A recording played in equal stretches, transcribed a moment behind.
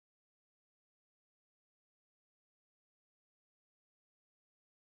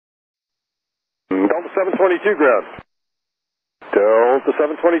Delta 722 ground. Delta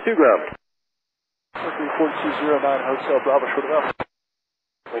 722 ground. Mercury 4209, Hotel Bravo, short of Alpha.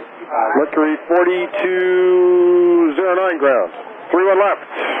 Mercury 4209 ground. 31 left.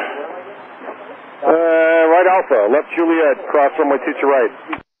 Right Alpha, left Juliet, cross runway 22 right.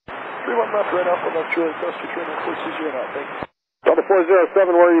 31 left, right Alpha, left Juliet, cross 4209, thank you. Delta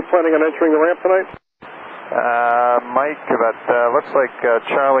 407, where are you planning on entering the ramp tonight? Mike, but looks like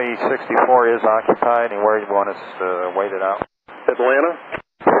Charlie 64 is occupied, and where you want us to wait it out? Atlanta.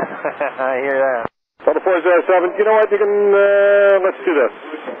 I hear that. Delta 407, you know what, you can, let's do this.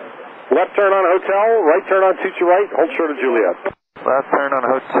 Left turn on Hotel, right turn on 22 right, hold short of Juliet. Left turn on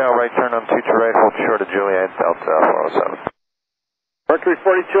Hotel, right turn on 22 right, hold short of Juliet, Delta 407. Mercury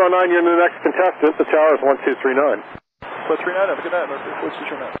 4209, you're the next contestant, the tower is 1239. 439, have a good night, Mercury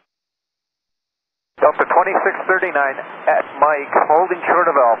 4209. Delta 2639 at Mike, holding short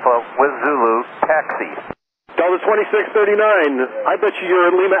of Alpha with Zulu, taxi. Delta 2639, I bet you're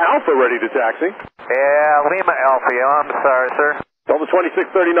in Lima Alpha ready to taxi. Yeah, Lima Alpha, I'm sorry, sir. Delta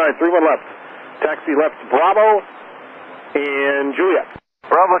 2639, 31 left. Taxi left Bravo and Juliet.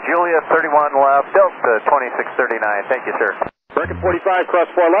 Bravo Juliet 31 left, Delta 2639, thank you, sir. American 45, cross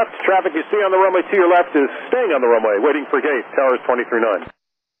 4 left. Traffic you see on the runway to your left is staying on the runway, waiting for gate. Tower is 239.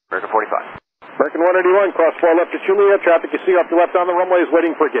 American 45. American 181, cross 4 left to Juliet. Traffic you see off the left on the runway is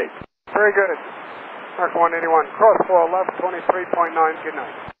waiting for gate. Very good. American 181, cross 4 left, 23.9, good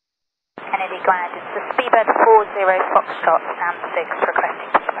night. Kennedy Grand, it's the Speedbird 40 Foxtrot, stand 6,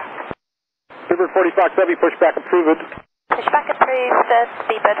 requesting pushback. Speedbird 40 Fox Heavy, pushback approved. Pushback approved,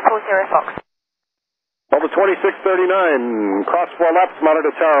 Speedbird 40 Fox. Delta 2639, cross 4 left,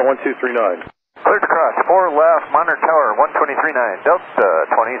 monitor tower 1239. Clear to cross, 4 left, monitor tower 1239, Delta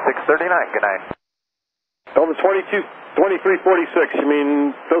 2639, good night. Delta 2346, you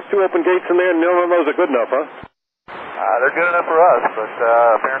mean those two open gates in there, none of those are good enough, huh? They're good enough for us, but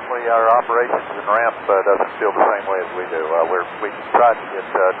apparently our operations and ramp doesn't feel the same way as we do. We tried to get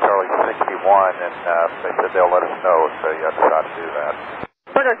Charlie 61, and they said they'll let us know if they decide to do that.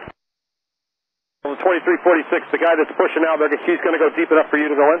 Okay. Delta 2346, the guy that's pushing out, he's going to go deep enough for you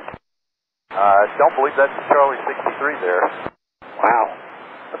to go in? I don't believe that's Charlie 63 there. Wow.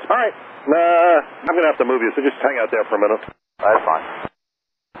 That's all right. I'm going to have to move you, so just hang out there for a minute. That's fine.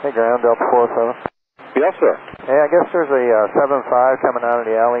 Hey, ground, Delta 407. Yes, sir. Hey, I guess there's a 7-5 coming out of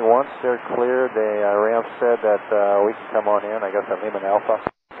the alley. Once they're cleared, the ramp said that we can come on in. I guess I'm Lehman Alpha.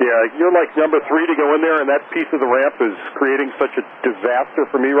 Yeah, you're like number 3 to go in there, and that piece of the ramp is creating such a disaster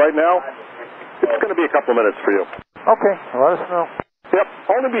for me right now. It's going to be a couple minutes for you. Okay, let us know. Yep,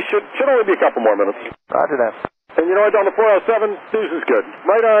 should only be a couple more minutes. Roger that. And you know what, on the 407, news is good.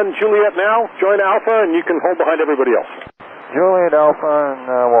 Right on Juliet now, join Alpha, and you can hold behind everybody else. Juliet Alpha,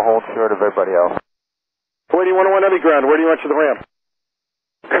 and we'll hold short of everybody else. Kuwaiti 101 heavy ground, where do you enter the ramp?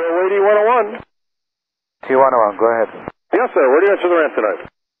 Kuwaiti 101. T101, go ahead. Yes, sir, where do you enter the ramp tonight?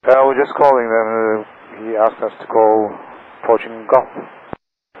 We're just calling them. He asked us to call Fortune Golf.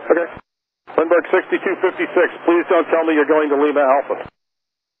 Okay. Lindbergh 6256, please don't tell me you're going to Lima Alpha.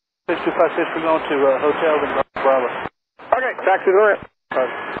 6256, we're going to Hotel and Bravo. Okay, taxi to the ramp.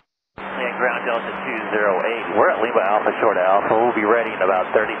 And ground Delta 208, we're at Lima Alpha, short of Alpha. We'll be ready in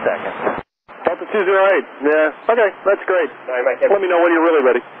about 30 seconds. Delta 208, yeah, okay, that's great. Let me know when you're really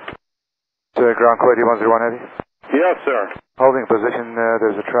ready. To ground Kuwaiti 101 heavy. Yes, sir. Holding position,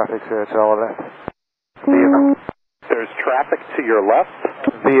 there's a traffic to all of that. Vehicle. There's traffic to your left?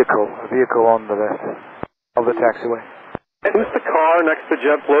 Vehicle on the left of the taxiway. Who's the car next to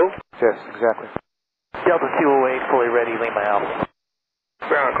JetBlue? Yes, exactly. Delta 208, fully ready, Lima Alpha.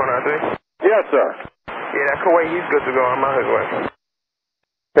 Ground, Conrad. Yes, sir. Yeah, that Kuwait, he's good to go. I'm on his way.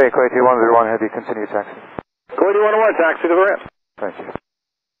 Okay, Kuwaiti 101 heavy, continue taxi. Kuwaiti 101, taxi to the ramp. Thank you.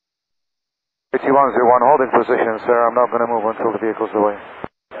 Kuwaiti 101, holding position, sir. I'm not going to move until the vehicle's away.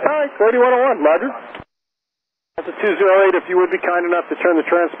 All right, Kuwaiti 101, roger. Delta 208, if you would be kind enough to turn the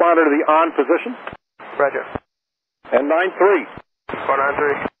transponder to the on position. Roger. And 93.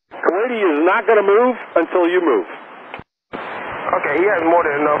 493. Kuwaiti is not going to move until you move. Okay, he has more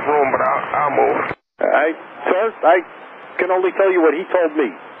than enough room, but I'll move. Sir, I can only tell you what he told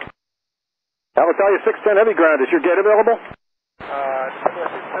me. Alitalia 610 heavy ground, is your gate available?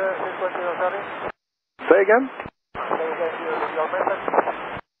 Say again?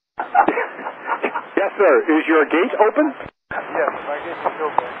 Yes, sir. Is your gate open? Yes, my gate is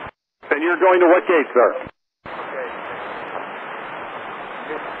open. And you're going to what gate, sir? Okay.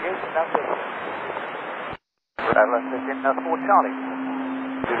 Gate not open. Atlas in 4 Charlie.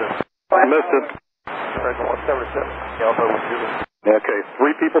 I missed it. American 177, Delta 1 Okay,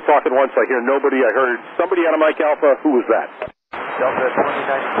 3 people talking once. I hear nobody. I heard somebody out of Mike Alpha. Who was that? Delta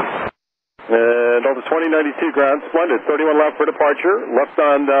 2092. Delta 2092 ground. Splendid. 31 left for departure. Left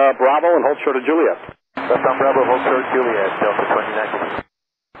on Bravo and hold short of Juliet. Left on Bravo, hold short Juliet, Delta 2092.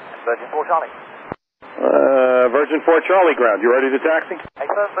 Virgin 4 Charlie. Virgin 4 Charlie ground. You ready to taxi?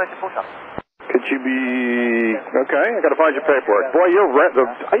 Excellent, Virgin 4 Charlie. Could you be... Okay, I got to find your paperwork. Boy,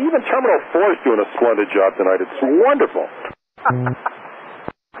 even Terminal 4 is doing a splendid job tonight. It's wonderful.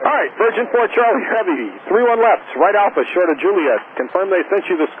 All right, Virgin 4 Charlie Heavy, 31 left, right Alpha, short of Juliet. Confirm they sent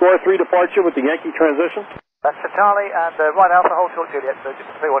you the score 3 departure with the Yankee transition? That's for Charlie, and right Alpha, hold short Juliet, Virgin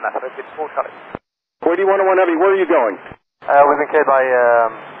 31 left, Virgin 4 Charlie. Quady 101 Heavy, where are you going? We've been cleared by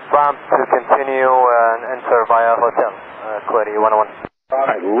ramp to continue and enter via hotel, Quady 101.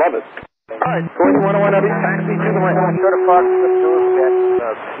 I love it. All right, Quady 101 Heavy, taxi to the right. Short of Fox, Juliet,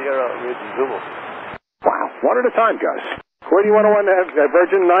 Sierra Ridge Zulu. Wow, one at a time, guys. Quady 101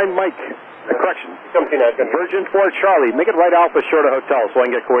 Virgin 9 Mike. Correction. Virgin 4 Charlie. Make it right Alpha short of hotel so I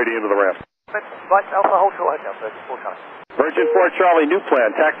can get Quady into the ramp. Right Alpha, hold short hotel, Virgin 4 Charlie. Virgin 4 Charlie, new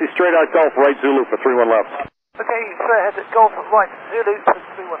plan. Taxi straight out Gulf, right Zulu for 31 left. Okay, straight ahead, Golf, right, Zulu,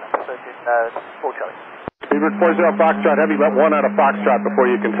 31 left, Virgin 4 Charlie. Speedbird 40 Foxtrot Heavy, let 1 out of Foxtrot before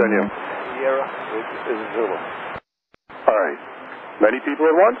you continue. Sierra Ridge Zulu. All right. Many people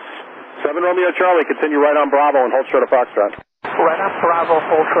at once? 7 Romeo Charlie, continue right on Bravo and hold short of Foxtrot. Right on Bravo,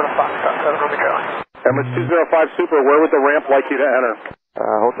 hold short of Foxtrot, 7 Romeo Charlie. Emirates 205 Super, where would the ramp like you to enter?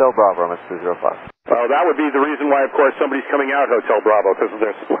 Hotel Bravo, Emirates 205. Oh, that would be the reason why, of course, somebody's coming out Hotel Bravo, because of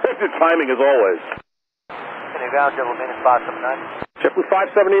their splendid timing as always. Any ground, Double Minute 579. JetBlue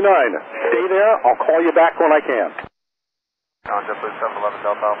 579, stay there, I'll call you back when I can. JetBlue 711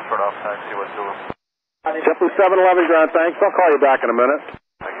 Delta Alpha, short off, taxi West Zulu. JetBlue 711 ground, thanks, I'll call you back in a minute.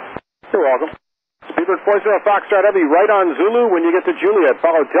 You're welcome. Speedbird 40 Foxtrot Heavy, right on Zulu. When you get to Juliet,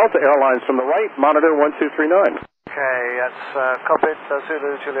 follow Delta Airlines from the right, monitor 1239. Okay, that's copied.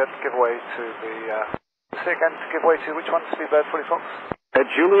 Zulu, Juliet, give way to the second. Give way to which one? Speedbird 40 Fox? At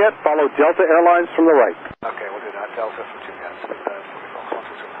Juliet, follow Delta Airlines from the right. Okay, we'll do that. Delta for Juliet, Speedbird 40 Fox,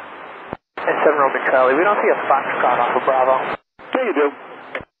 122. And 7 Romeo Charlie, we don't see a Foxtrot off of Bravo. Yeah, you do.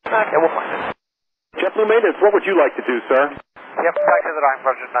 Okay, we'll find it. JetBlue Maintenance, what would you like to do, sir? Yep, back to the line,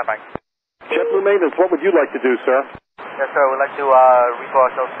 Virgin 9 Mike. JetBlue Maintenance, what would you like to do, sir? Yes, sir, we'd like to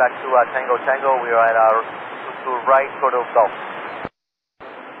report ourselves back to Tango Tango. We are at to right sort of Gulf.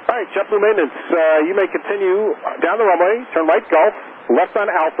 All right, JetBlue Maintenance, you may continue down the runway, turn right Gulf, left on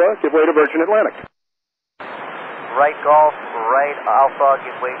Alpha, give way to Virgin Atlantic. Right Gulf, right Alpha,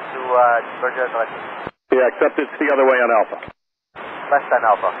 give way to Virgin Atlantic. Yeah, except it's the other way on Alpha. Left on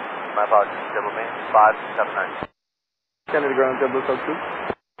Alpha. My apologies, Double Minute 579. Kennedy ground, JetBlue Tug 2.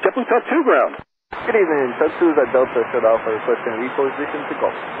 JetBlue Tug 2 ground. Good evening, Tug 2 is at Delta, short Alpha, requesting reposition to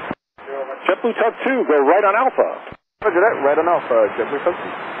Gulf. JetBlue Tug 2, go right on Alpha. Roger that, right on Alpha, JetBlue Tug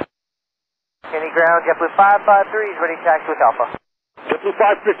 2. Any ground, JetBlue 553 is ready to taxi with Alpha. JetBlue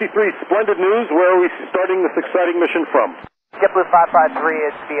 553, splendid news. Where are we starting this exciting mission from? JetBlue 553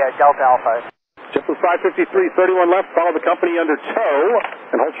 is via Delta Alpha. JetBlue 553, 31 left, follow the company under tow,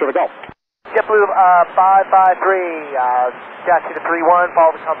 and hold short of Gulf. JetBlue 553, taxi to 31,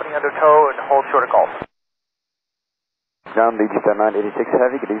 follow the company under tow, and hold short of Gulf. Ground Digital 986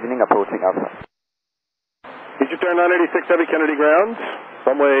 Heavy, good evening, approaching Alpha. Digital 986 Heavy, Kennedy ground,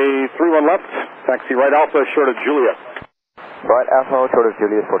 runway 31 left, taxi right Alpha, short of Juliet. Right Alpha, short of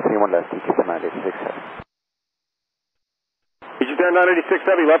Juliet for 31 left, Digital 986 Heavy. Digital 986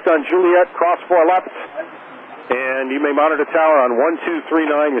 Heavy, left on Juliet, cross 4 left, and you may monitor tower on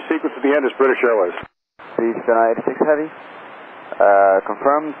 1239. Your sequence at the end is British Airways. Digital 986 Heavy,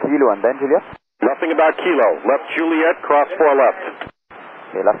 confirm Kilo and then Juliet. Nothing about Kilo. Left Juliet, cross 4 left.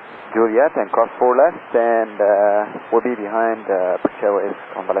 Okay, left Juliet and cross 4 left, and we'll be behind British Airways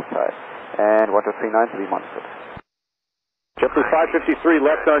on the left side. And 1239 to be monitored. JetBlue 553,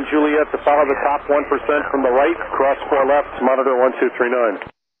 left on Juliet to follow the top 1% from the right, cross 4 left, monitor 1239.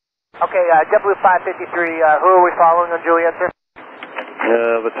 Okay, JetBlue 553, who are we following on Juliet, sir?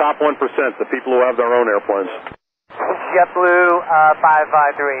 The top 1%, the people who have their own airplanes. JetBlue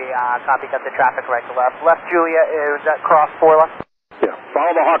 553, copy, got the traffic right to left. Left Juliet is at cross 4 left. Yeah,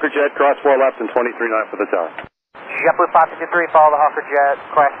 follow the Hawker Jet, cross 4 left, and 23.9 for the tower. JetBlue 553, follow the Hawker Jet,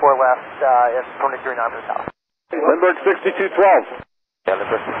 cross 4 left, is 23.9 for the tower. Lindbergh 6212. Yeah,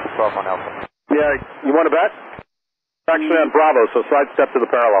 Lindbergh 6212 on Alpha. Yeah, you want to bet? Actually on Bravo, so sidestep to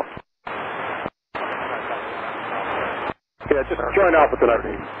the parallel. Yeah, just join Alpha tonight.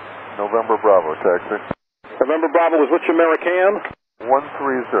 November Bravo, taxi. November Bravo was which American?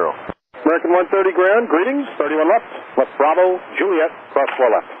 130. American 130 ground, greetings, 31 left, left Bravo, Juliet, cross 4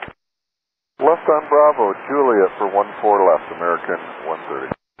 left. Left on Bravo, Juliet for 14 left, American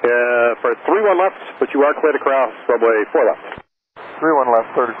 130. For 31 left, but you are clear to cross runway 4 left. 31 left,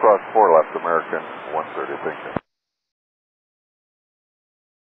 30 cross 4 left, American 130, thank you.